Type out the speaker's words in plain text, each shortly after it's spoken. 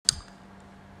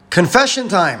Confession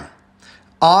time.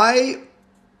 I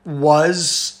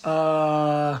was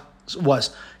I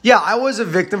was a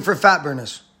victim for fat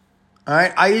burners. All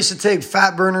right, I used to take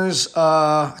fat burners.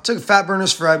 I took fat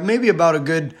burners for maybe about a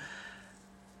good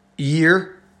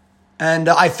year, and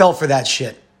I fell for that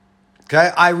shit.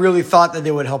 Okay, I really thought that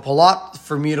they would help a lot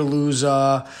for me to lose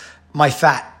my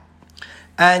fat.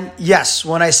 And yes,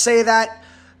 when I say that,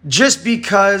 just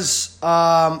because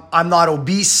I'm not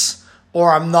obese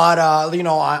or I'm not,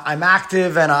 I'm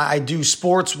active and I do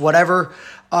sports, whatever,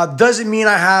 doesn't mean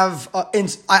I have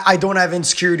I don't have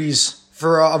insecurities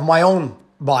of my own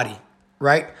body,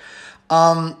 right?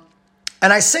 And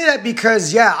I say that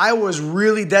because, I was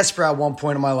really desperate at one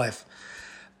point in my life.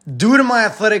 Due to my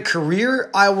athletic career,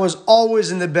 I was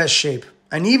always in the best shape.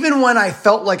 And even when I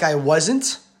felt like I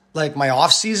wasn't, like my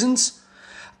off seasons,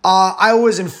 I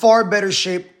was in far better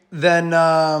shape than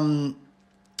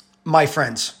my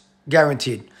friends,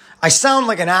 guaranteed. I sound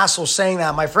like an asshole saying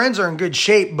that. My friends are in good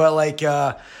shape, but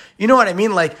you know what I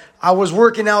mean? Like, I was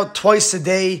working out twice a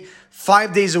day,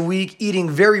 5 days a week,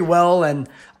 eating very well, and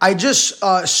I just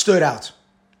stood out,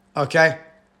 okay?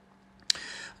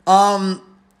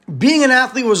 Being an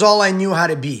athlete was all I knew how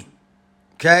to be,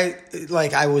 okay?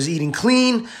 Like, I was eating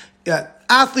clean.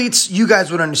 Athletes, you guys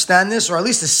would understand this, or at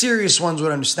least the serious ones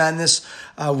would understand this.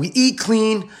 We eat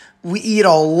clean. We eat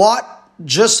a lot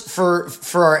just for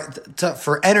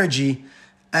energy,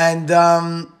 and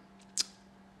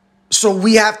so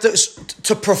we have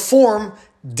to perform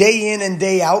day in and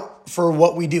day out for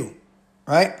what we do,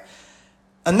 right?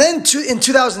 And then in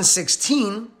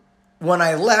 2016, when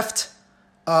I left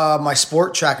my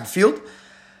sport, track and field,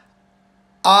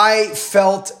 I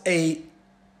felt a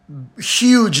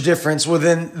huge difference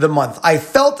within the month. I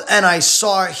felt and I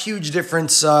saw a huge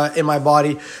difference in my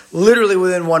body literally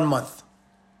within 1 month.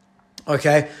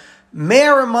 Okay? May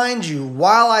I remind you,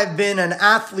 while I've been an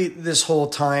athlete this whole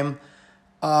time,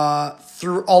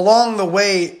 along the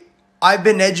way, I've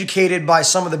been educated by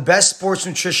some of the best sports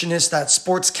nutritionists that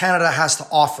Sports Canada has to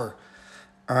offer.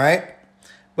 All right?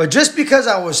 But just because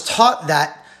I was taught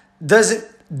that,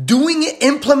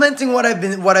 implementing what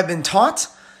I've been taught,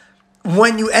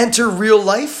 when you enter real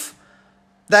life,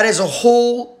 that is a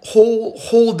whole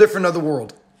different other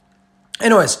world.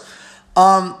 Anyways, so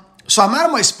I'm out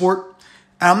of my sport,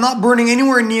 and I'm not burning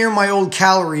anywhere near my old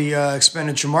calorie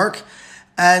expenditure mark,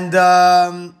 and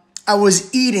I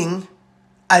was eating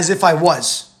as if I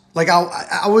was. Like,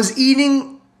 I was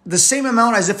eating the same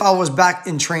amount as if I was back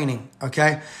in training,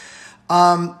 okay?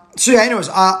 Anyways,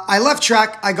 I left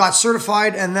track, I got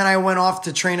certified, and then I went off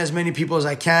to train as many people as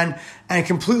I can, and I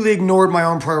completely ignored my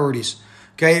own priorities.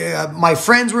 Okay, my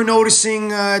friends were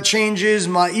noticing changes.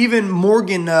 Even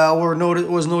Morgan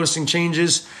was noticing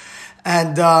changes,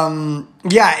 and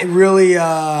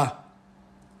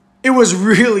it was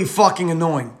really fucking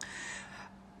annoying.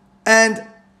 And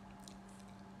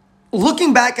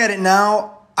looking back at it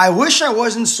now, I wish I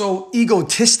wasn't so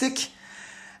egotistic,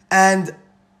 and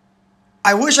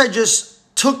I wish I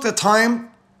just took the time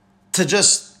to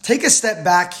just take a step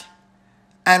back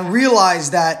and realize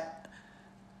that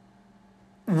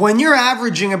when you're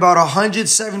averaging about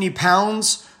 170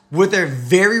 pounds with a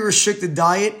very restricted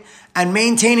diet and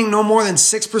maintaining no more than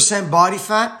 6% body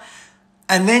fat,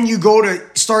 and then you go to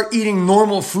start eating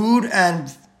normal food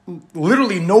and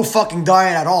literally no fucking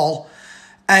diet at all,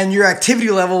 and your activity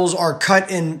levels are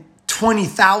cut in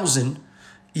 20,000,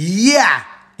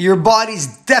 your body's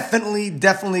definitely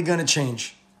going to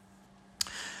change.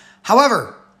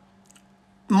 However,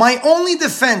 my only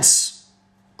defense,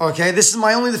 okay, this is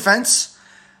my only defense.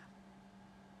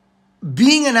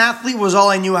 Being an athlete was all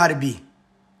I knew how to be.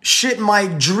 Shit, my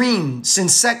dream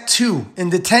since Sec 2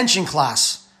 in detention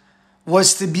class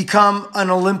was to become an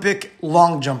Olympic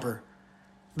long jumper.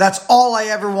 That's all I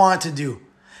ever wanted to do.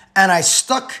 And I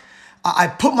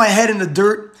put my head in the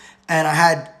dirt, and I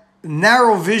had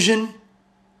narrow vision,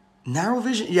 and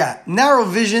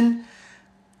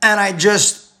I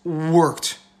just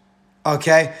worked,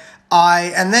 okay?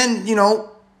 And then,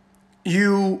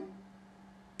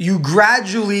 you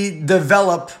gradually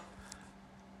develop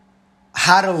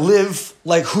how to live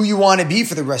like who you want to be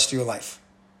for the rest of your life,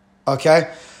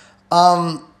 okay?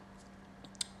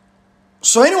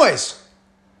 So anyways,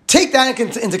 take that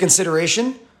into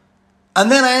consideration, and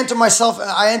then I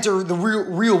enter the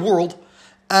real world,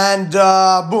 and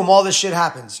boom, all this shit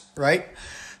happens, right?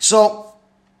 So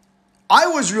I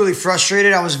was really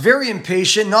frustrated. I was very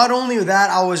impatient. Not only that,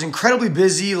 I was incredibly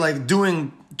busy,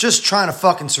 just trying to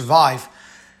fucking survive.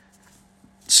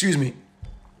 Excuse me.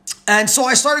 And so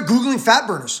I started Googling fat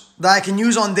burners that I can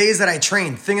use on days that I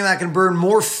train, thinking that I can burn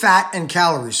more fat and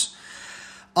calories.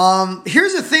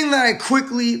 Here's the thing that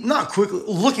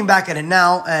looking back at it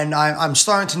now, and I'm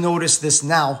starting to notice this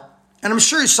now, and I'm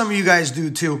sure some of you guys do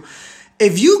too.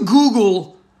 If you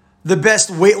Google the best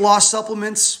weight loss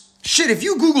supplements, if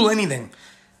you Google anything,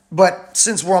 but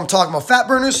since I'm talking about fat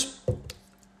burners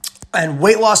and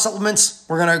weight loss supplements,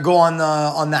 we're going to go on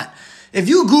that. If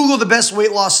you Google the best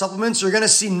weight loss supplements, you're going to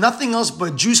see nothing else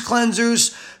but juice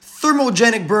cleansers,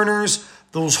 thermogenic burners,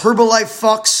 those Herbalife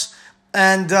fucks,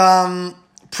 and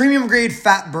premium grade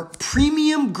fat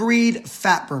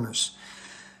burners.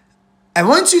 And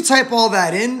once you type all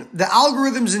that in, the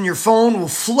algorithms in your phone will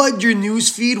flood your news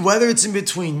feed, whether it's in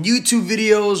between YouTube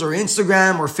videos or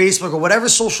Instagram or Facebook or whatever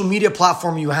social media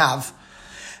platform you have.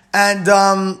 And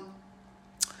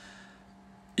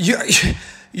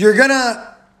you're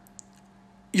gonna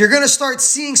start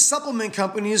seeing supplement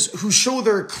companies who show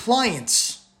their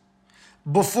clients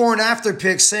before and after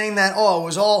pics saying that, it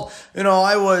was all,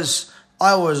 I was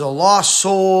a lost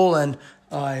soul and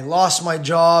I lost my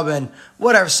job and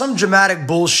whatever, some dramatic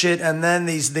bullshit. And then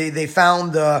they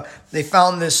found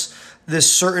this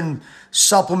certain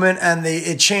supplement and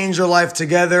it changed their life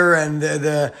together and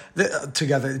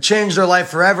it changed their life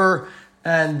forever.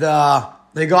 And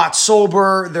they got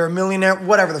sober, they're a millionaire,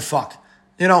 whatever the fuck,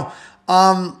 Anyways,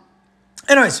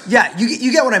 yeah,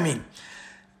 you get what I mean.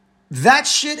 That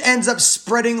shit ends up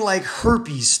spreading like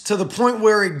herpes to the point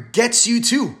where it gets you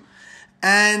too.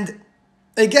 And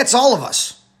it gets all of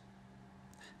us.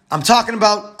 I'm not talking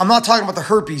about the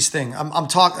herpes thing.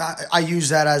 I use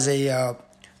that as a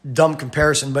dumb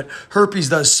comparison, but herpes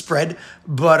does spread,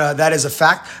 but that is a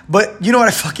fact. But you know what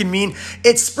I fucking mean?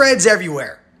 It spreads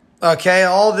everywhere. Okay?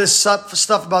 All this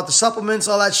stuff about the supplements,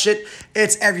 all that shit,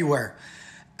 it's everywhere.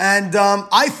 And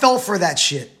I fell for that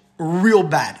shit real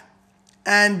bad.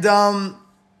 And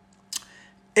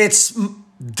it's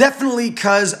definitely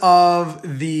because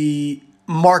of the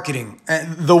marketing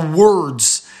and the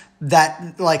words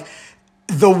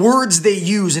they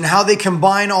use and how they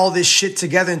combine all this shit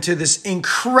together into this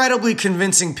incredibly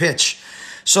convincing pitch.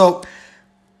 So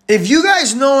if you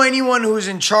guys know anyone who's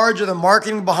in charge of the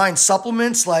marketing behind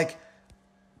supplements, these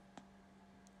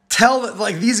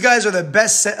guys are the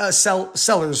best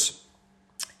sellers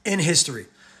in history.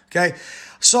 Okay.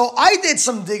 So I did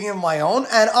some digging of my own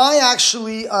and I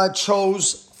actually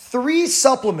chose 3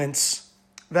 supplements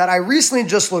that I recently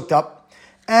just looked up,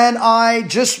 and I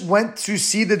just went to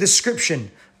see the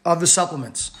description of the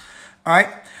supplements. All right.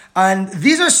 And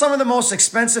these are some of the most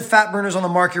expensive fat burners on the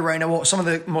market right now. Well, some of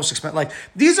the most expensive,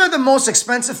 these are the most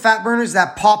expensive fat burners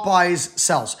that Popeyes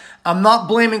sells. I'm not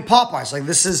blaming Popeyes.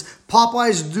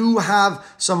 Popeyes do have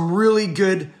some really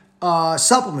good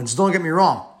supplements. Don't get me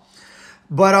wrong.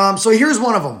 But, so here's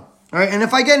one of them. All right. And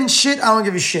if I get in shit, I don't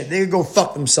give a shit. They go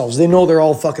fuck themselves. They know they're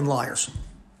all fucking liars.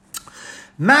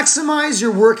 Maximize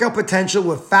your workout potential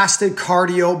with fasted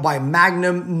cardio by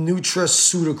Magnum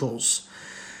Nutraceuticals.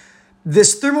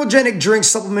 This thermogenic drink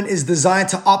supplement is designed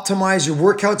to optimize your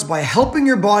workouts by helping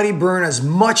your body burn as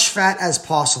much fat as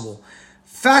possible.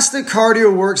 Fasted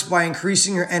cardio works by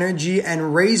increasing your energy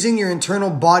and raising your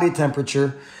internal body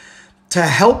temperature to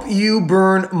help you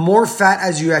burn more fat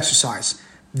as you exercise.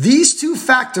 These 2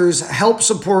 factors help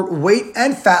support weight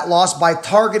and fat loss by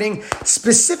targeting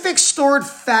specific stored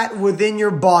fat within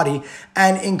your body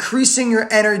and increasing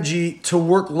your energy to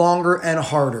work longer and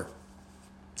harder.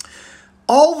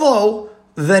 Although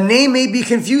the name may be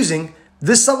confusing,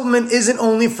 this supplement isn't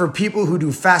only for people who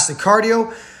do fasted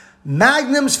cardio.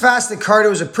 Magnum's fasted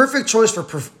cardio is a perfect choice for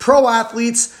pro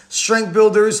athletes, strength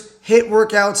builders, HIIT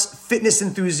workouts, fitness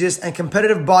enthusiasts, and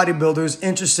competitive bodybuilders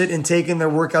interested in taking their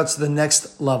workouts to the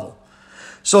next level.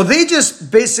 So they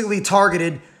just basically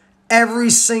targeted every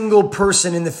single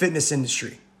person in the fitness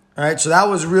industry. All right, so that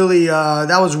was really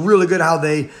good how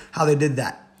they did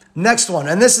that. Next one,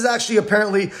 and this is actually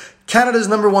apparently Canada's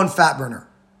 #1 fat burner.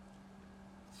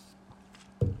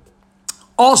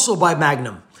 Also by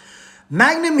Magnum.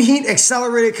 Magnum Heat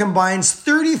Accelerated combines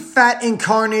 30 fat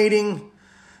incarnating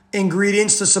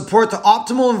ingredients to support the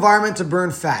optimal environment to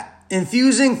burn fat.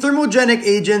 Infusing thermogenic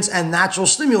agents and natural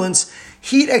stimulants,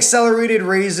 Heat Accelerated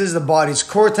raises the body's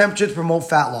core temperature to promote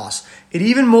fat loss. It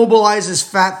even mobilizes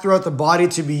fat throughout the body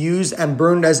to be used and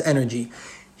burned as energy.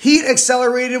 Heat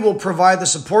Accelerated will provide the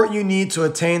support you need to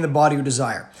attain the body you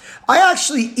desire. I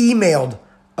actually emailed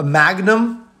a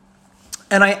Magnum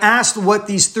and I asked what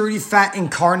these 30 fat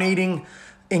incarnating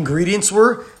ingredients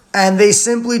were, and they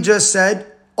simply just said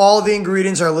all the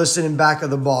ingredients are listed in back of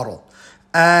the bottle.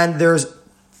 And there's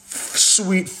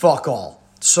sweet fuck all.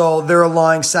 So they're a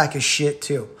lying sack of shit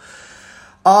too.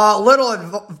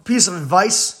 Little piece of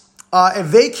advice.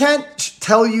 If they can't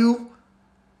tell you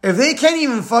If they can't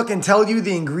even fucking tell you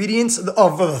the ingredients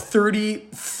of the 30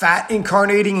 fat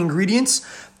incarnating ingredients,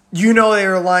 you know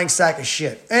they're a lying sack of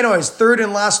shit. Anyways, third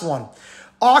and last one.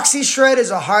 OxyShred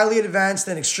is a highly advanced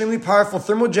and extremely powerful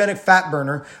thermogenic fat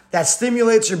burner that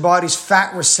stimulates your body's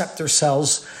fat receptor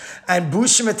cells and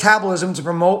boosts your metabolism to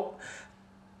promote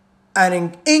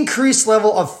an increased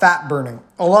level of fat burning,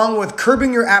 along with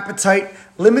curbing your appetite,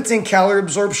 limiting calorie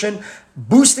absorption,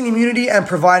 boosting immunity, and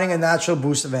providing a natural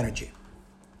boost of energy.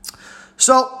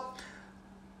 So,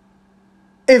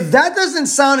 if that doesn't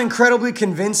sound incredibly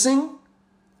convincing,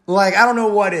 like, I don't know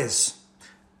what is.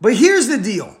 But here's the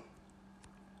deal.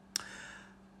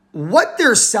 What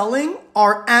they're selling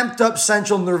are amped up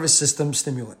central nervous system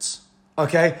stimulants,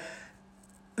 okay?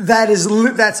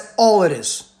 That's all it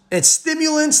is. It's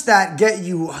stimulants that get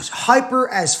you hyper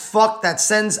as fuck, that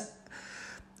sends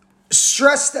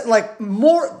stress, that like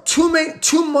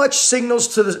too much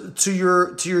signals to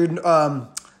your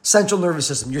central nervous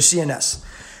system, your CNS.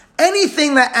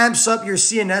 Anything that amps up your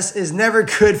CNS is never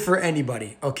good for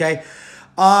anybody, okay?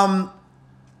 Some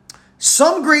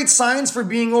great signs for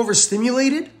being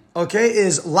overstimulated, okay,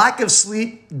 is lack of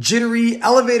sleep, jittery,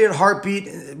 elevated heartbeat,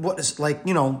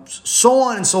 so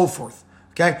on and so forth,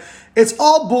 okay? It's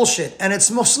all bullshit, and it's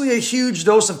mostly a huge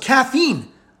dose of caffeine.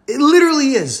 It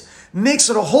literally is. Mixed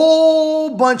with a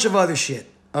whole bunch of other shit,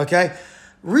 okay?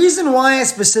 Reason why I'm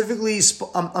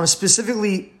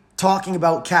specifically talking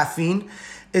about caffeine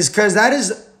is because that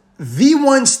is the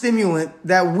one stimulant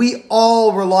that we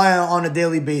all rely on a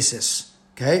daily basis,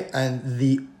 okay? And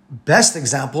the best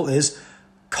example is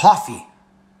coffee,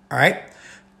 all right?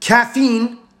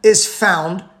 Caffeine is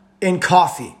found in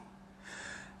coffee.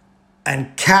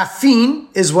 And caffeine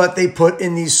is what they put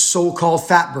in these so-called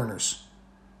fat burners,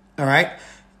 all right?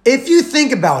 If you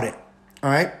think about it, all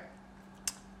right,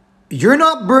 you're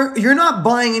not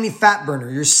buying any fat burner.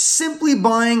 You're simply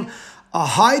buying a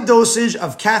high dosage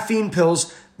of caffeine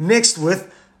pills mixed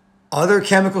with other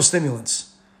chemical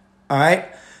stimulants, all right?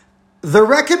 The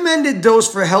recommended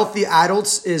dose for healthy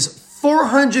adults is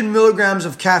 400 milligrams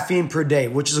of caffeine per day,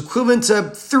 which is equivalent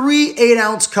to 3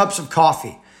 8-ounce cups of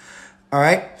coffee, all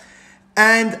right?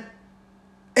 And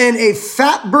in a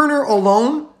fat burner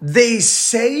alone, they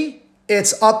say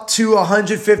it's up to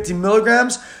 150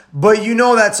 milligrams, but you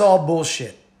know that's all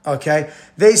bullshit, okay?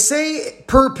 They say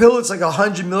per pill it's like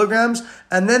 100 milligrams,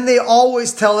 and then they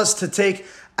always tell us to take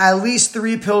at least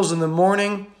 3 pills in the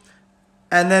morning,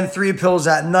 and then 3 pills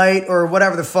at night, or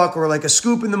whatever the fuck, or like a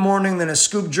scoop in the morning, then a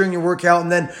scoop during your workout,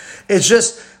 and then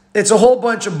it's a whole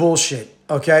bunch of bullshit,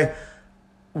 okay?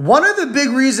 One of the big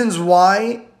reasons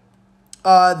why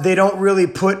they don't really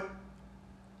put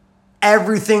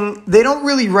everything, they don't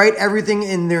really write everything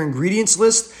in their ingredients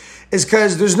list is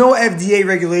because there's no FDA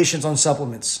regulations on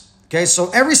supplements. Okay, so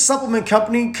every supplement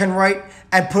company can write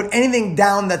and put anything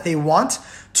down that they want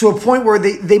to a point where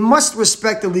they must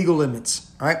respect the legal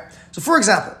limits. All right. So for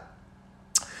example,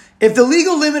 if the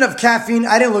legal limit of caffeine,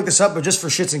 I didn't look this up, but just for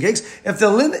shits and gigs, if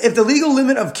the legal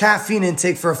limit of caffeine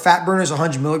intake for a fat burner is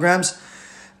 100 milligrams,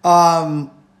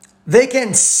 they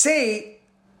can say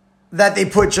that they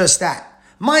put just that.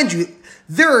 Mind you,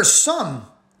 there are some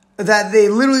that they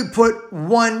literally put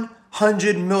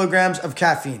 100 milligrams of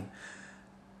caffeine.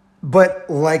 But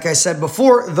like I said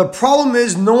before, the problem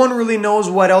is no one really knows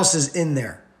what else is in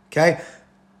there, okay?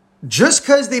 Just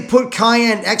because they put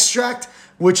cayenne extract,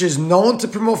 which is known to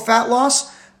promote fat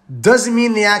loss, doesn't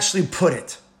mean they actually put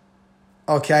it,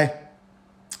 okay?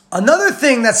 Another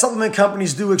thing that supplement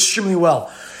companies do extremely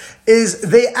well is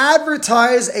they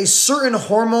advertise a certain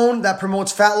hormone that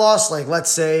promotes fat loss, like let's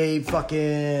say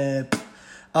fucking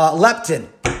leptin,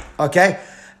 okay?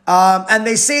 And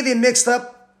they say they mixed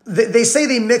up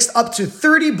to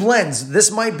 30 blends.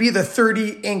 This might be the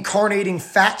 30 incarnating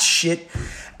fat shit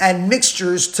and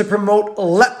mixtures to promote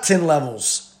leptin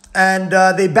levels. And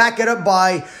they back it up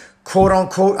by, quote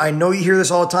unquote, I know you hear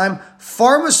this all the time,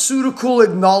 pharmaceutical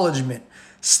acknowledgement,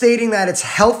 stating that it's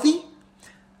healthy.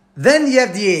 Then the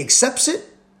FDA accepts it,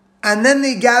 and then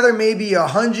they gather maybe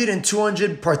 100 and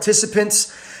 200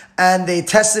 participants, and they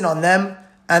test it on them,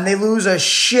 and they lose a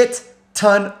shit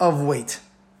ton of weight,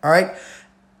 all right?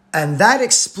 And that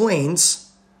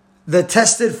explains the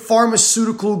tested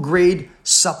pharmaceutical grade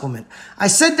supplement. I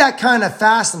said that kind of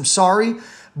fast, I'm sorry,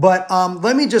 but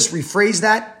let me just rephrase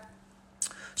that.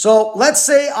 So let's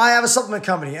say I have a supplement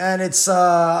company, and it's,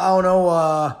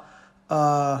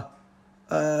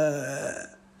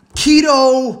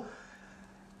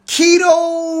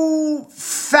 Keto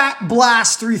Fat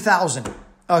Blast 3000,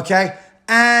 okay?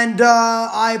 And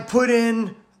I put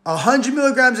in 100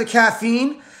 milligrams of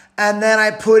caffeine, and then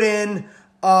I put in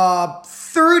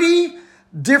 30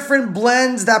 different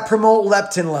blends that promote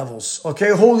leptin levels.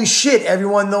 Okay, holy shit,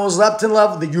 everyone knows leptin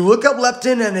level. You look up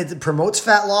leptin and it promotes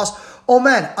fat loss. Oh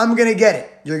man, I'm gonna get it.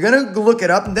 You're gonna look it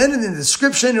up, and then in the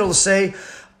description it'll say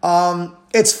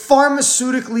it's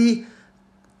pharmaceutically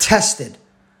tested.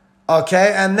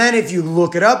 Okay, and then if you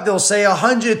look it up, they'll say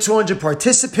 100, 200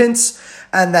 participants,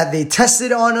 and that they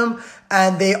tested on them,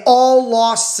 and they all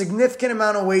lost significant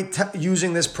amount of weight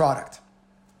using this product.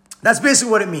 That's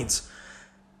basically what it means.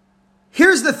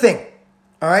 Here's the thing,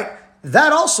 all right?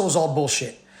 That also is all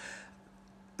bullshit.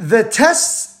 The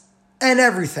tests and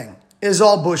everything is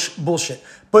all bullshit.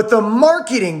 But the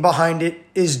marketing behind it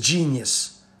is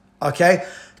genius, okay?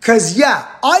 Because, yeah,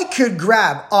 I could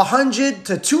grab 100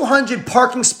 to 200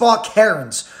 parking spot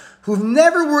Karens who've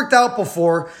never worked out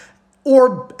before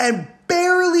and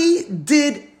barely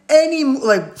did any,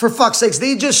 like, for fuck's sakes,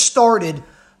 they just started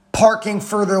parking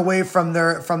further away from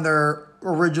their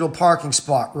original parking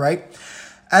spot, right?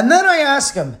 And then I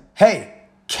ask them, hey,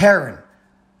 Karen,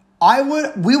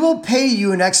 we will pay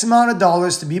you an X amount of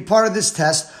dollars to be part of this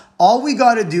test. All we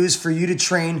got to do is for you to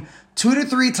train 2 to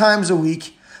 3 times a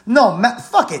week. No,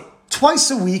 fuck it.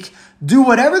 Twice a week. Do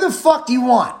whatever the fuck you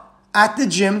want at the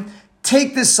gym.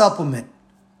 Take this supplement.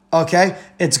 Okay?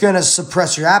 It's going to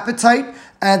suppress your appetite,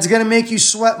 and it's going to make you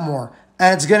sweat more.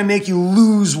 And it's going to make you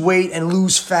lose weight and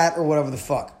lose fat or whatever the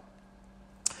fuck.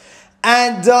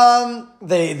 And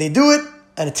they do it,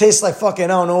 and it tastes like fucking, I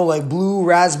don't know, like blue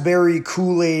raspberry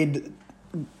Kool-Aid.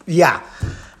 Yeah.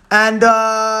 And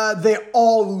they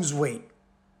all lose weight.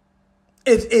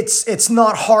 It's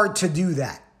not hard to do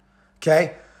that.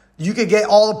 Okay? You could get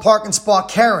all the parking spot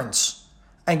Karens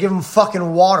and give them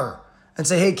fucking water and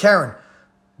say, hey, Karen,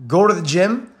 go to the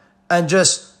gym and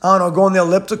just, I don't know, go on the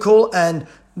elliptical and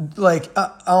like, I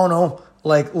don't know,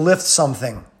 like lift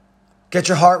something. Get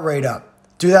your heart rate up.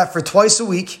 Do that for twice a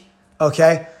week,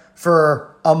 okay,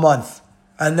 for a month.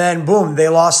 And then, boom, they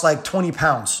lost like 20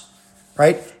 pounds,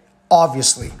 right?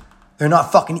 Obviously. They're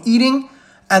not fucking eating,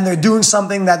 and they're doing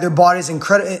something that their body's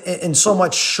in so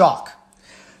much shock.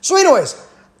 So anyways,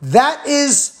 that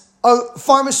is a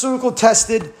pharmaceutical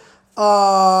tested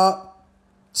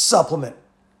supplement,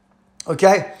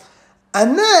 okay?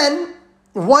 And then,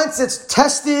 once it's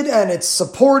tested and it's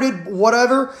supported,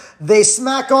 whatever, they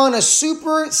smack on a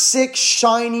super sick,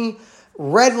 shiny,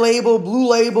 red label, blue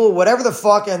label, whatever the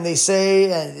fuck, and they say,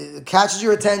 it catches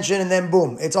your attention, and then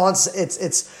boom, it's on.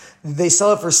 They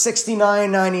sell it for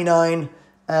 $69.99,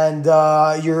 and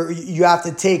you have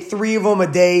to take 3 of them a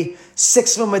day,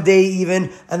 6 of them a day even,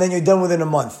 and then you're done within a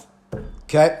month.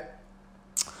 Okay,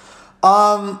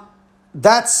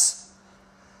 that's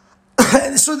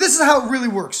so. This is how it really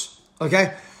works.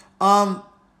 Okay,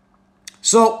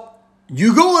 so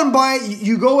you go and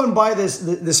buy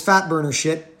this fat burner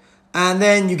shit, and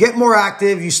then you get more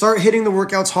active. You start hitting the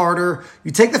workouts harder.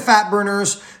 You take the fat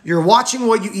burners. You're watching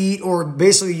what you eat, or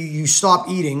basically you stop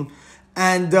eating,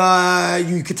 and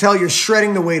you could tell you're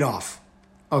shredding the weight off.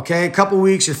 Okay, a couple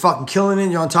weeks, you're fucking killing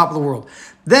it. You're on top of the world.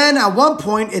 Then at one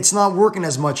point, it's not working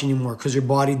as much anymore because your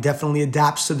body definitely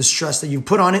adapts to the stress that you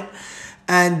put on it.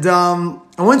 And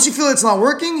once you feel it's not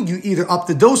working, you either up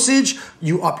the dosage,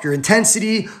 you up your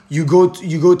intensity, you go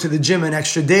to the gym an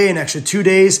extra day, an extra 2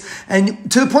 days, and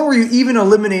to the point where you even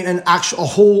eliminate a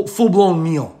whole full-blown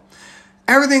meal.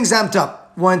 Everything's amped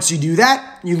up. Once you do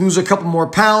that, you lose a couple more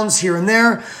pounds here and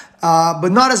there, but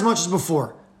not as much as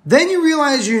before. Then you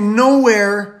realize you're not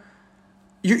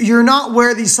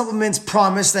where these supplements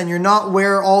promised, and you're not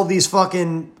where all these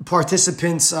fucking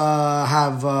participants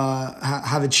have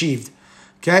achieved.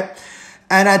 Okay?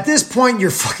 And at this point,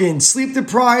 you're fucking sleep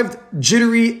deprived,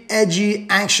 jittery, edgy,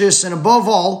 anxious, and above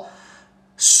all,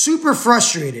 super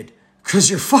frustrated because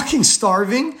you're fucking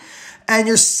starving and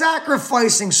you're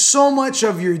sacrificing so much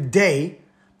of your day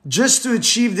just to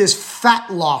achieve this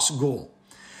fat loss goal.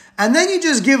 And then you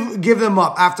just give them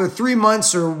up after 3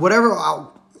 months or whatever.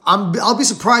 I'll be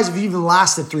surprised if you even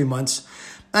lasted 3 months.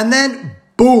 And then,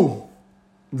 boom,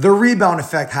 the rebound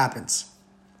effect happens.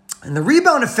 And the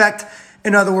rebound effect,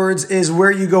 in other words, is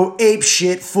where you go ape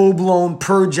shit, full-blown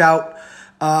purge out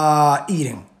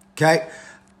eating, okay?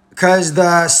 Because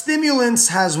the stimulants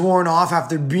has worn off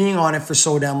after being on it for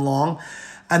so damn long.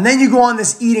 And then you go on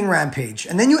this eating rampage.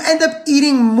 And then you end up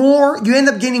eating more. You end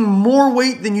up gaining more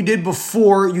weight than you did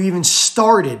before you even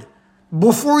started.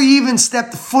 Before you even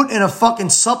stepped foot in a fucking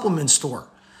supplement store.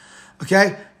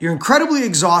 Okay? You're incredibly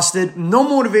exhausted. No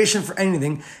motivation for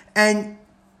anything. And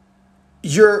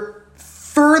you're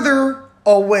further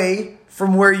away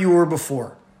from where you were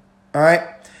before. All right?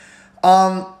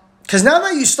 Because now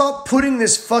that you stop putting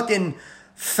this fucking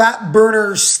fat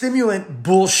burner stimulant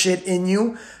bullshit in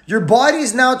you, your body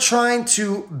is now trying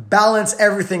to balance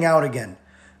everything out again.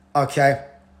 Okay?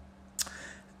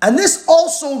 And this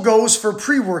also goes for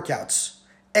pre-workouts.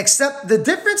 Except the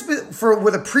difference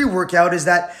with a pre-workout is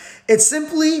that it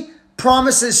simply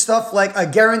promises stuff like a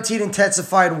guaranteed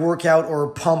intensified workout or a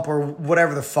pump or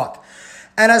whatever the fuck.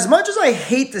 And as much as I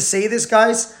hate to say this,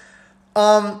 guys,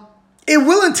 it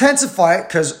will intensify it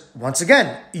because, once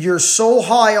again, you're so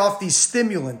high off these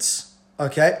stimulants,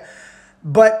 okay?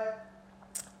 But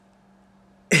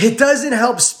it doesn't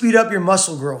help speed up your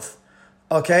muscle growth,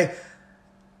 okay?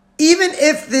 Even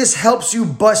if this helps you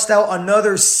bust out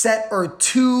another set or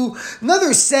two,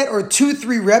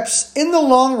 3 reps, in the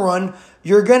long run,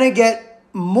 you're going to get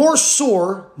more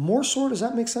sore. More sore, does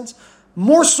that make sense?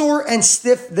 More sore and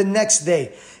stiff the next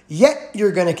day. Yet,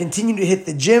 you're going to continue to hit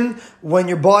the gym when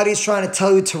your body's trying to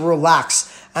tell you to relax.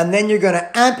 And then you're going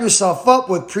to amp yourself up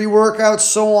with pre-workouts,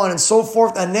 so on and so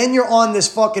forth. And then you're on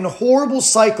this fucking horrible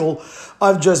cycle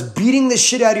of just beating the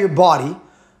shit out of your body,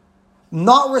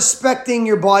 not respecting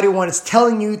your body when it's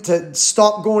telling you to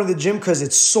stop going to the gym because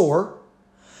it's sore.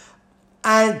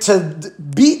 And to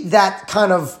beat that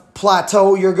kind of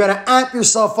plateau, you're going to amp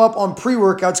yourself up on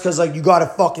pre-workouts because like you got to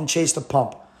fucking chase the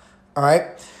pump. All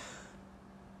right?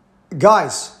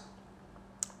 Guys,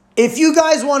 if you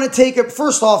guys want to take it,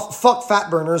 first off, fuck fat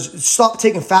burners. Stop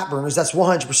taking fat burners. That's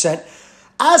 100%.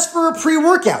 As for a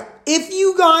pre-workout, if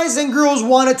you guys and girls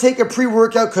want to take a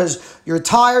pre-workout because you're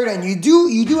tired and you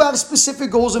do have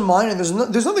specific goals in mind, and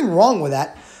there's nothing wrong with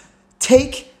that,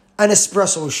 take an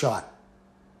espresso shot.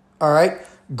 All right?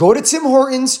 Go to Tim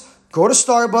Hortons, go to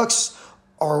Starbucks,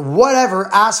 or whatever,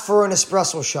 ask for an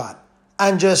espresso shot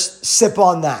and just sip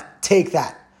on that. Take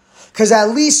that. Because at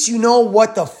least you know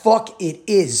what the fuck it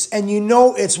is. And you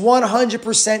know it's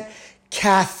 100%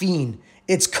 caffeine.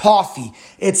 It's coffee.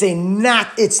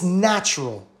 It's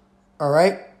natural. All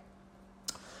right?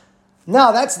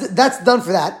 Now, that's done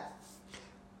for that.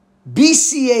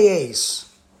 BCAAs.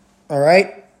 All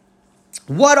right?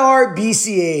 What are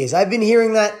BCAAs? I've been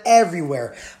hearing that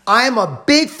everywhere. I'm a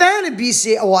big fan of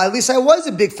BCAAs. Well, at least I was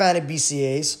a big fan of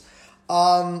BCAAs.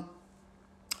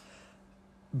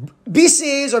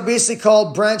 BCAAs are basically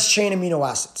called branched chain amino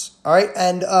acids. All right?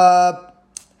 And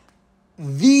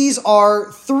these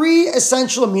are 3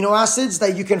 essential amino acids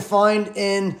that you can find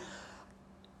in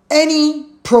any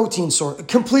protein source,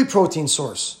 complete protein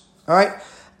source. All right?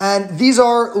 And these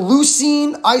are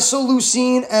leucine,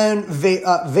 isoleucine, and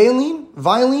valine,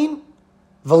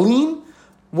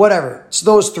 whatever. It's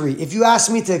those 3. If you ask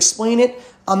me to explain it,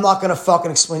 I'm not going to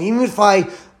fucking explain it. Even if I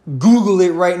Google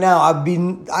it right now,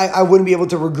 I wouldn't be able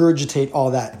to regurgitate all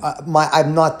that.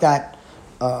 I'm not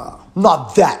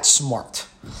that smart.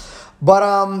 But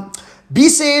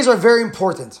BCAAs are very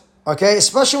important, okay?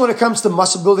 Especially when it comes to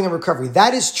muscle building and recovery.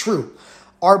 That is true.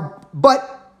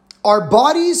 But our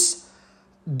bodies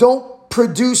don't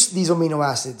produce these amino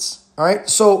acids, all right?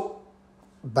 So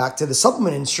back to the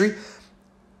supplement industry.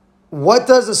 What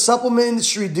does the supplement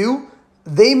industry do?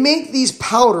 They make these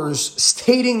powders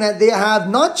stating that they have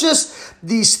not just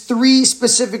these 3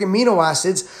 specific amino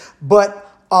acids, but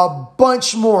a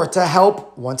bunch more to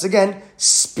help, once again,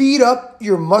 speed up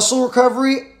your muscle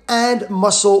recovery and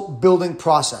muscle building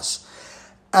process.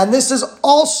 And this is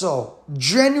also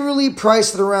generally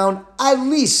priced at around at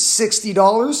least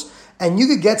 $60, and you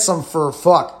could get some for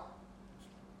fuck.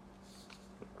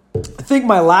 I think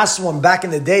my last one back in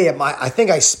the day, I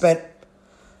think I spent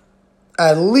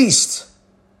at least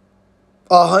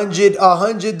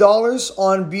 $100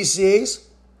 on BCAAs.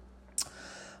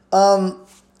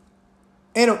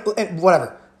 And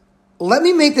whatever. Let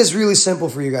me make this really simple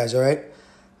for you guys, all right?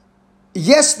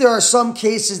 Yes, there are some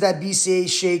cases that BCAA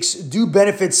shakes do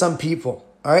benefit some people,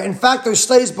 all right? In fact, there's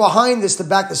studies behind this to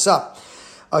back this up,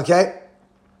 okay?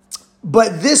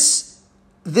 But these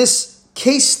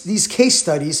case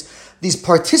studies, these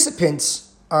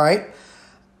participants, all right,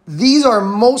 these are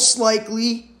most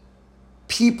likely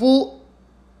people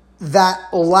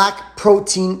that lack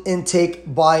protein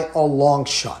intake by a long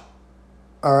shot,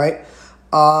 all right?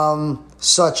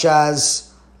 Such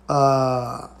as,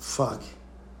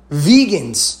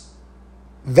 vegans,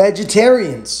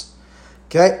 vegetarians,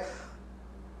 okay?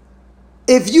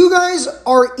 If you guys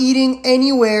are eating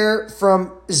anywhere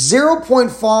from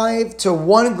 0.5 to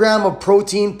 1 gram of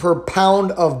protein per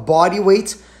pound of body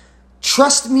weight,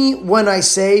 trust me when I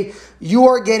say you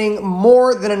are getting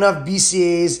more than enough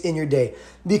BCAAs in your day.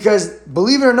 Because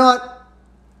believe it or not,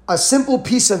 a simple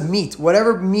piece of meat,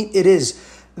 whatever meat it is,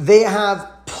 they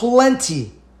have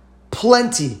plenty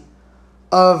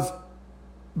of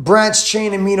branched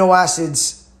chain amino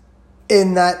acids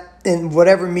in that in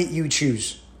whatever meat you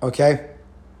choose, okay?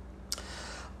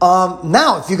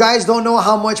 Now, if you guys don't know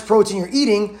how much protein you're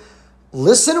eating,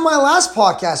 listen to my last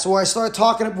podcast where I started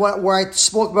talking about, where I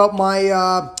spoke about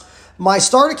my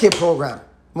starter kit program.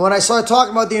 When I started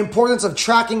talking about the importance of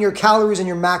tracking your calories and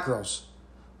your macros.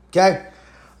 Okay?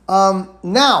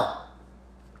 Now,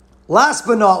 last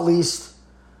but not least,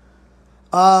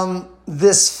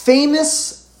 this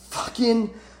famous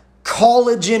fucking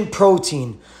collagen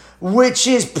protein, which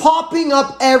is popping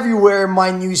up everywhere in my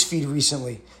newsfeed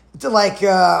recently. Like,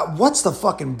 what's the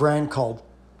fucking brand called?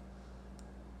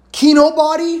 Kino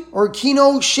Body or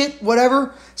Kino shit,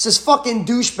 whatever. It's this fucking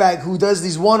douchebag who does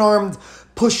these one-armed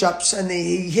push-ups and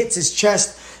he hits his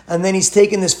chest and then he's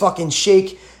taking this fucking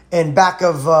shake in back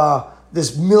of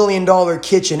this $1 million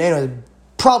kitchen. Anyway,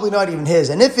 probably not even his.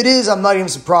 And if it is, I'm not even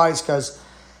surprised because,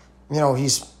 you know, I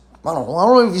don't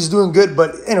know if he's doing good,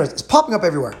 but anyways, it's popping up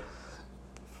everywhere.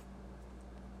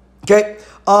 Okay.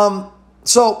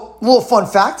 So, a little fun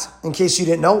fact, in case you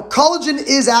didn't know, collagen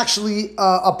is actually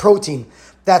a protein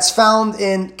that's found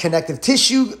in connective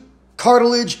tissue,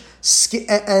 cartilage, skin,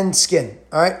 and skin.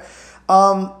 All right,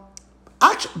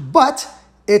 but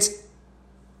it's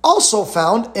also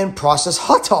found in processed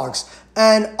hot dogs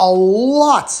and a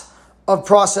lot of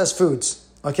processed foods.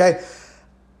 Okay,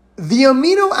 the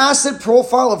amino acid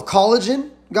profile of collagen,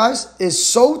 guys, is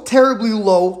so terribly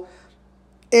low.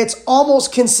 It's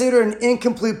almost considered an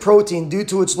incomplete protein due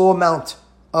to its low amount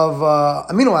of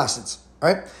amino acids,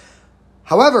 right?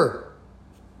 However,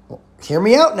 hear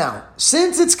me out now.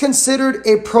 Since it's considered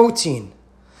a protein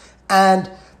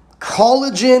and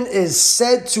collagen is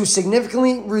said to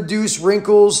significantly reduce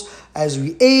wrinkles as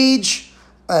we age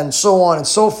and so on and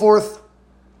so forth,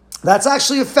 that's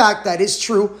actually a fact that is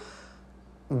true.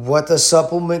 What the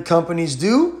supplement companies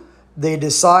do, they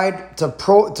decide to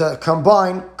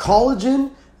combine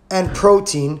collagen and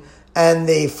protein, and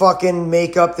they fucking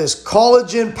make up this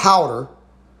collagen powder.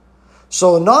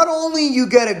 So not only you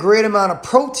get a great amount of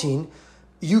protein,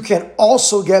 you can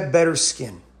also get better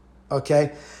skin,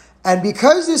 okay? And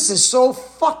because this is so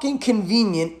fucking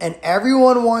convenient and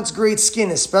everyone wants great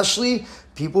skin, especially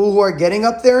people who are getting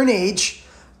up there in age,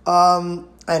 and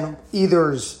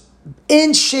either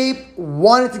in shape,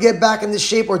 wanting to get back into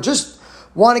shape, or just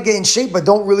want to get in shape but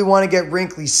don't really want to get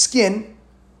wrinkly skin,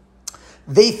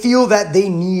 they feel that they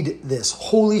need this.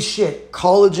 Holy shit,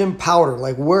 collagen powder.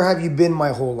 Like, where have you been my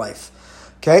whole life?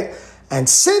 Okay? And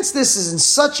since this is in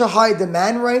such a high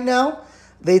demand right now,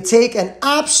 they take an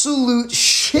absolute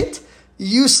shit,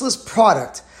 useless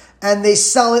product and they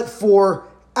sell it for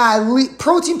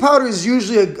protein powder is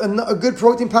usually a good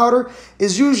protein powder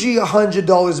is usually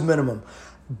 $100 minimum.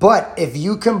 But if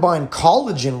you combine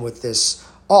collagen with this,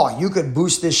 you could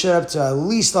boost this shit up to at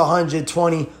least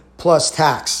 $120 plus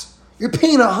tax. You're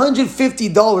paying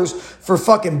 $150 for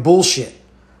fucking bullshit.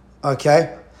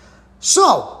 Okay?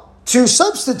 So, to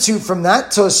substitute from that,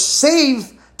 to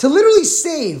literally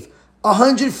save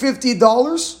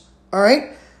 $150, all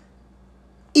right?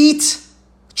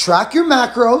 Track your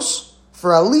macros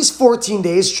for at least 14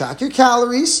 days, track your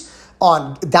calories,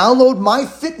 download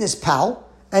MyFitnessPal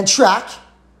and track.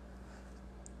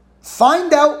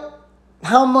 Find out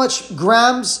how much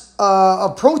grams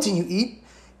of protein you eat.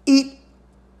 Eat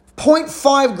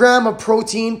 0.5 gram of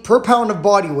protein per pound of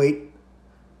body weight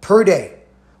per day,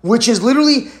 which is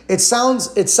literally, it sounds,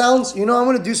 I'm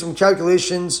going to do some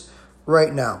calculations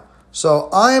right now. So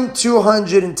I'm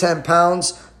 210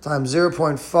 pounds times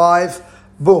 0.5,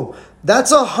 boom.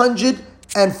 That's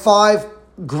 105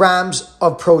 grams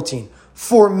of protein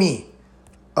for me,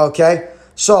 okay?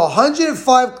 So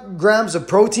 105 grams of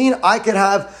protein, I could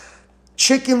have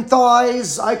chicken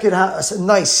thighs, I could have a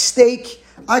nice steak,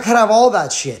 I could have all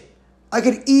that shit. I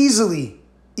could easily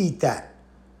eat that,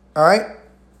 all right?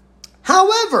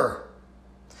 However,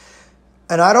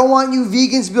 and I don't want you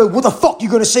vegans to be like, what the fuck you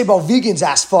going to say about vegans,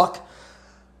 ass fuck?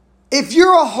 If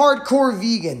you're a hardcore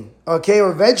vegan, okay,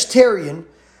 or vegetarian,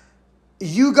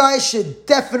 you guys should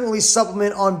definitely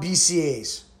supplement on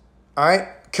BCAAs, all right?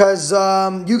 Because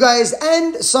you guys,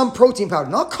 and some protein powder,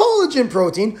 not collagen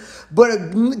protein, but a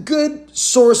good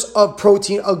source of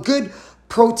protein, a good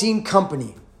protein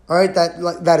company, all right,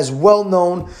 that is well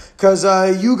known, because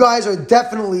you guys are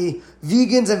definitely,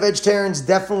 vegans and vegetarians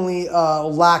definitely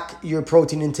lack your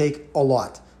protein intake a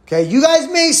lot. Okay, you guys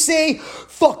may say,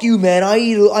 "Fuck you, man! I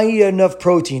eat enough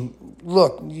protein."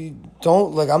 Look, you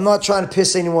don't like. I'm not trying to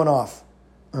piss anyone off.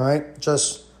 All right,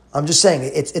 I'm just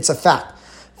saying it's a fact.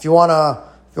 If you wanna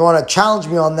challenge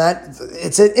me on that,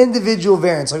 it's an individual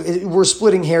variance. Like, we're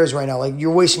splitting hairs right now. Like,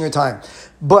 you're wasting your time.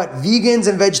 But vegans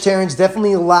and vegetarians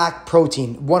definitely lack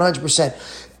protein, 100%.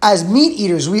 as meat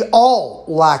eaters, we all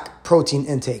lack protein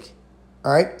intake.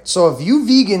 All right. So if you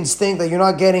vegans think that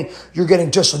you're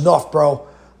getting just enough, bro,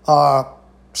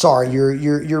 sorry,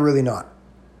 you're really not.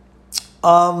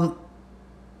 So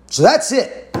that's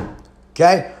it.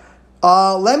 Okay.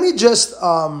 Let me just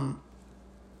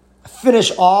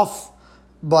finish off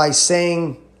by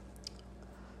saying,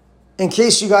 in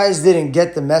case you guys didn't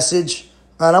get the message,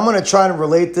 and I'm going to try to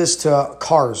relate this to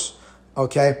cars.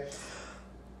 Okay.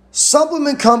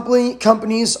 Supplement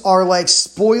companies are like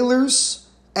spoilers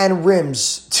and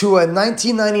rims to a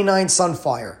 1999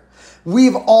 Sunfire.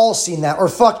 We've all seen that. Or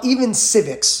even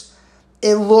Civics.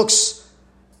 It looks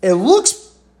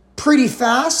pretty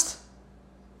fast.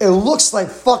 It looks like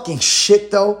fucking shit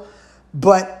though.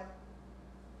 But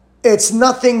it's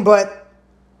nothing but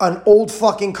an old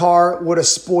fucking car with a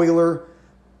spoiler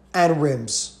and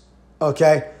rims.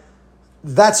 Okay?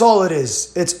 That's all it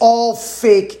is. It's all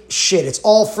fake shit. It's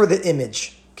all for the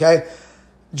image. Okay?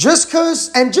 Just because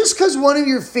one of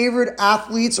your favorite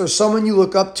athletes or someone you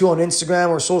look up to on Instagram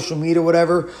or social media,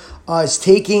 whatever, is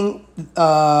taking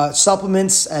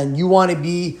supplements and you want to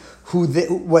be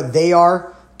what they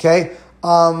are, okay,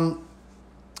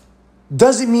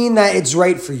 doesn't mean that it's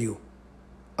right for you,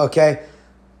 okay?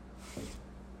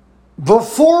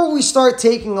 Before we start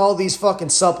taking all these fucking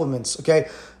supplements, okay,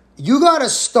 you got to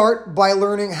start by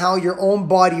learning how your own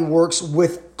body works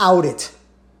without it,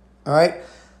 all right?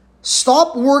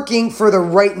 Stop working for the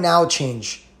right now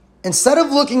change. Instead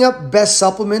of looking up best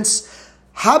supplements,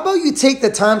 how about you take the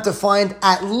time to find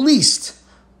at least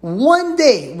one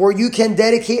day where you can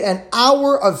dedicate an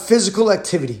hour of physical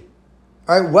activity,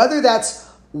 all right? Whether that's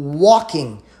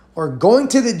walking or going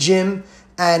to the gym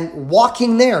and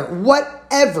walking there,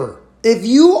 whatever. If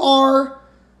you are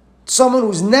someone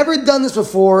who's never done this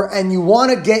before and you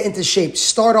want to get into shape,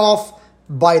 start off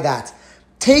by that.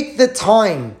 Take the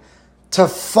time to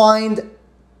find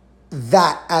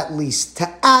that, at least,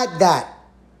 to add that.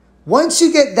 Once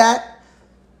you get that,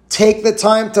 take the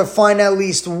time to find at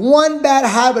least one bad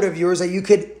habit of yours that you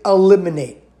could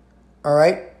eliminate. All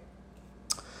right?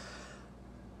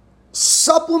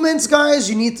 Supplements, guys,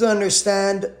 you need to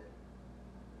understand,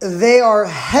 they are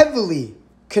heavily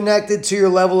connected to your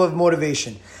level of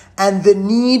motivation and the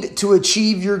need to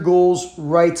achieve your goals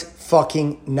right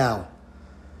fucking now.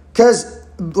 Because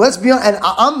let's be honest, and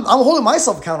I'm holding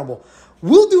myself accountable.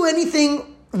 We'll do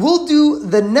anything, we'll do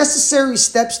the necessary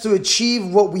steps to achieve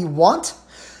what we want,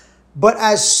 but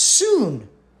as soon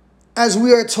as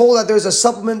we are told that there's a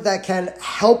supplement that can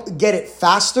help get it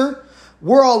faster,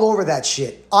 we're all over that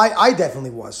shit. I definitely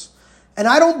was. And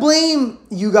I don't blame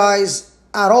you guys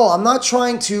at all. I'm not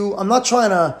trying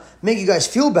to make you guys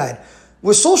feel bad.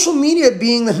 With social media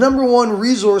being the number one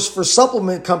resource for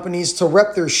supplement companies to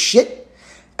rep their shit,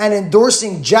 and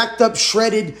endorsing jacked up,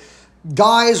 shredded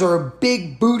guys or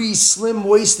big booty, slim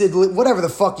waisted, whatever the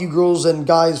fuck you girls and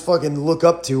guys fucking look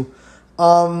up to.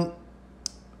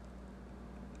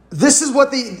 This is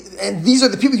what and these are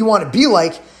the people you want to be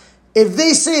like. If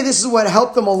they say this is what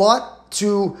helped them a lot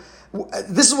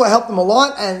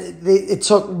and it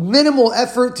took minimal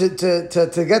effort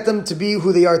to get them to be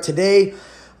who they are today,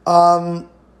 we're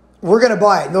going to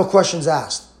buy it. No questions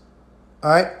asked. All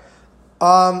right.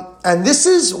 And this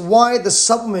is why the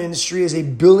supplement industry is a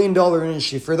 $1 billion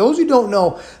industry. For those who don't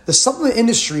know, the supplement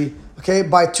industry, okay,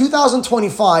 by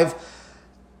 2025,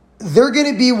 they're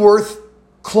going to be worth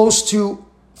close to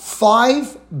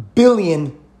 $5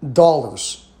 billion.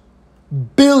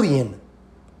 Billion.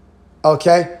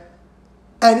 Okay?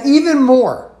 And even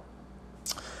more.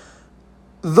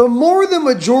 The more the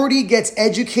majority gets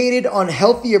educated on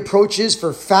healthy approaches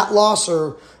for fat loss,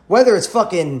 or whether it's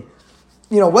fucking,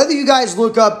 whether you guys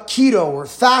look up keto or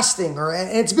fasting,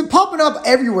 and it's been popping up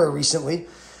everywhere recently,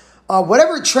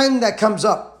 whatever trend that comes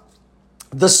up,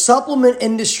 the supplement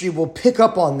industry will pick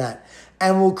up on that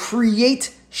and will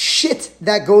create shit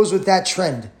that goes with that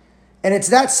trend. And it's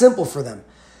that simple for them.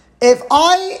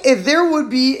 If there would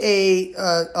be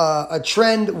a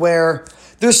trend where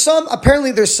there's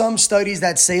some studies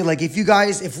that say, like,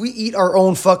 if we eat our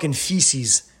own fucking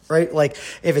feces, right? Like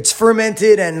if it's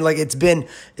fermented and like it's been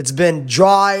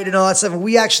dried and all that stuff, and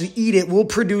we actually eat it, we'll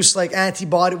produce like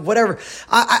antibody, whatever.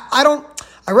 I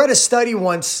read a study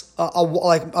once, I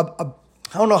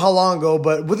don't know how long ago,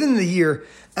 but within the year,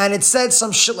 and it said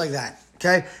some shit like that.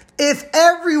 Okay, if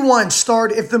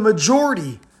the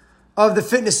majority of the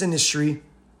fitness industry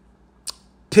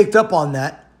picked up on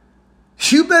that,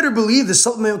 you better believe the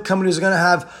supplement companies are going to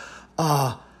have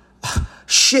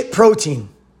shit protein.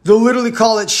 They'll literally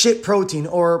call it shit protein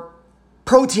or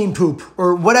protein poop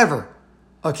or whatever.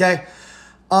 Okay?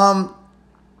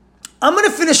 I'm going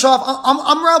to finish off.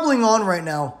 I'm rambling on right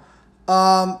now.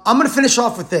 I'm going to finish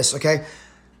off with this, okay?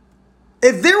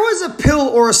 If there was a pill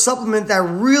or a supplement that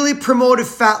really promoted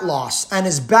fat loss and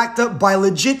is backed up by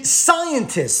legit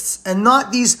scientists and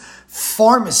not these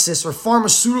pharmacists or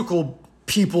pharmaceutical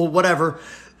people, whatever,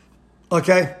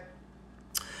 okay,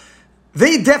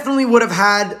 they definitely would have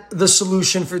had the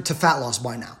solution to fat loss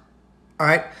by now, all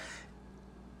right?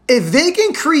 If they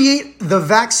can create the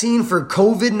vaccine for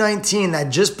COVID-19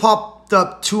 that just popped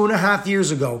up 2.5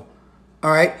 years ago, all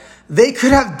right, they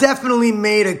could have definitely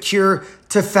made a cure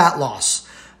to fat loss.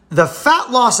 The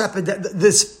fat loss epidemic,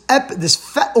 this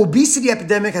obesity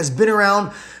epidemic has been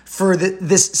around for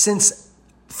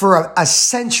a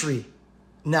century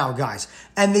now, guys,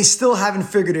 and they still haven't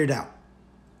figured it out.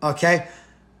 Okay,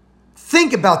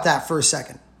 think about that for a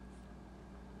second.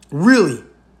 Really.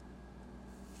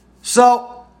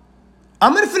 So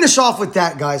I'm gonna finish off with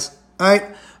that, guys. All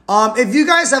right. If you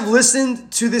guys have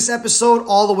listened to this episode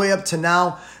all the way up to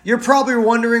now, you're probably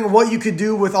wondering what you could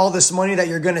do with all this money that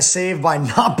you're going to save by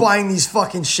not buying these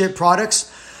fucking shit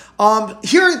products.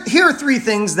 Here are 3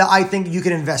 things that I think you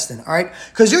can invest in, all right?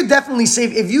 Because you're definitely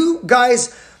safe. If you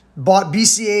guys bought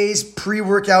BCAAs,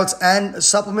 pre-workouts, and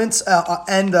supplements,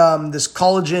 and this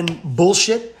collagen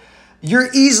bullshit, you're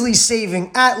easily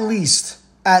saving at least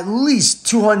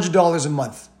 $200 a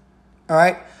month, all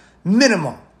right?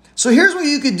 Minimum. So here's what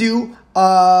you could do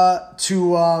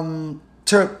to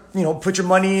put your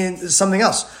money in something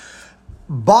else.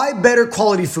 Buy better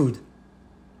quality food.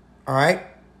 All right.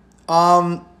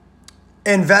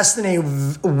 Invest in a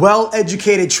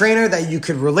well-educated trainer that you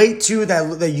could relate to,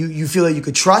 that you feel that you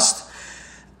could trust.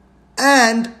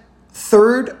 And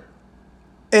third,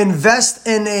 invest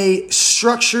in a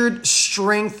structured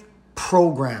strength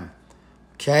program.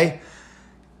 Okay.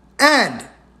 And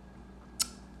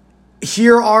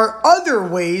here are other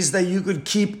ways that you could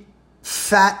keep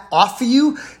fat off of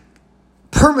you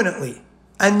permanently.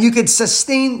 And you could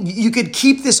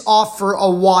keep this off for a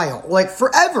while, like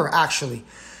forever, actually.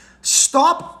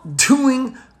 Stop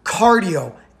doing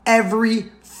cardio every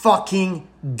fucking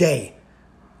day.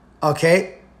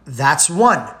 Okay? That's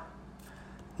 1.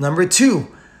 Number 2,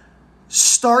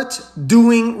 start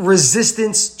doing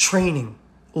resistance training.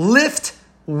 Lift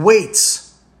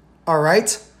weights. All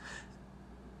right?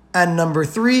 And number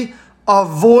 3,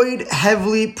 avoid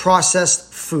heavily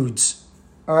processed foods.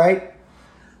 All right?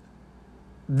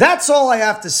 That's all I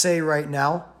have to say right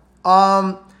now.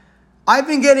 I've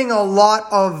been getting a lot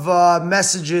of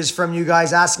messages from you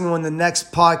guys asking when the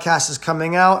next podcast is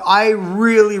coming out. I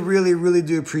really, really, really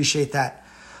do appreciate that.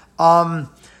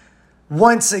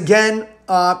 Once again,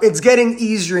 it's getting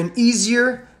easier and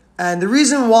easier. And the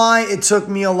reason why it took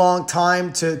me a long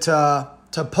time to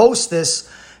post this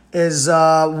is,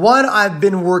 1, I've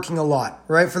been working a lot,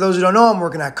 right? For those who don't know, I'm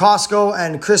working at Costco,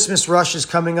 and Christmas rush is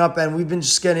coming up, and we've been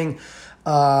just getting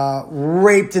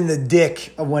raped in the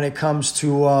dick when it comes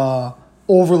to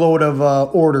overload of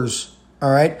orders,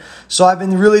 all right? So I've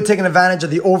been really taking advantage of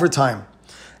the overtime.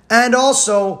 And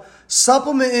also,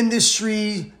 supplement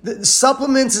industry,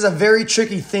 supplements is a very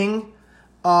tricky thing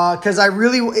because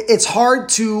it's hard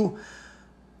to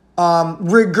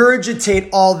regurgitate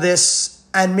all this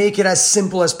and make it as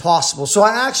simple as possible. So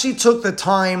I actually took the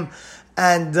time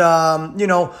and,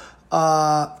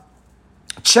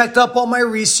 checked up on my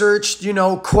research,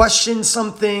 questioned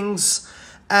some things,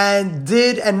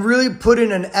 and really put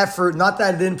in an effort. Not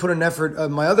that I didn't put an effort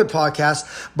on my other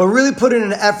podcast, but really put in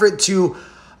an effort to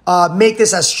make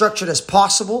this as structured as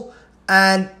possible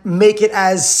and make it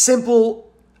as simple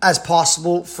as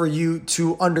possible for you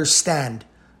to understand.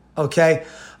 Okay?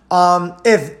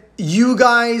 If you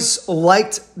guys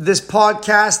liked this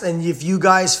podcast and if you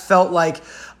guys felt like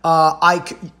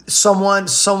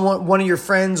one of your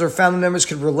friends or family members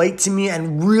could relate to me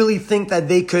and really think that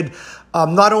they could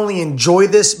not only enjoy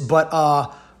this,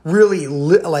 but really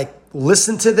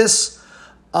listen to this,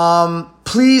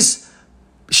 please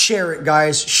share it,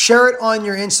 guys. Share it on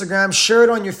your Instagram, share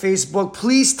it on your Facebook.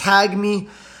 Please tag me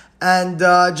and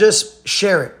just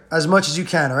share it as much as you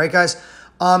can. All right, guys.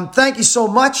 Thank you so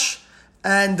much.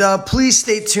 And please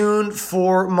stay tuned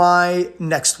for my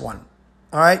next one.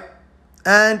 All right.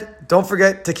 And don't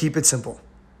forget to keep it simple.